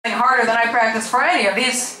harder than I practiced for any of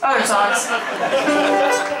these other songs.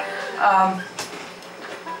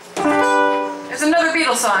 There's another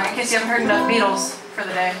Beatles song, in case you haven't heard enough Beatles for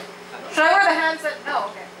the day. Should I wear the handset? No,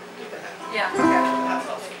 okay. Yeah, okay.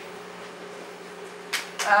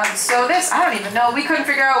 So this, I don't even know, we couldn't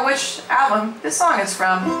figure out which album this song is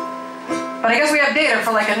from. But I guess we have data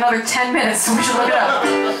for like another 10 minutes, so we should look it up.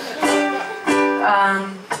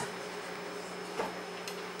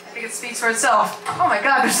 I think it speaks for itself. Oh my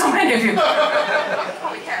god, there's so many of you.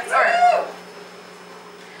 Holy cats, alright.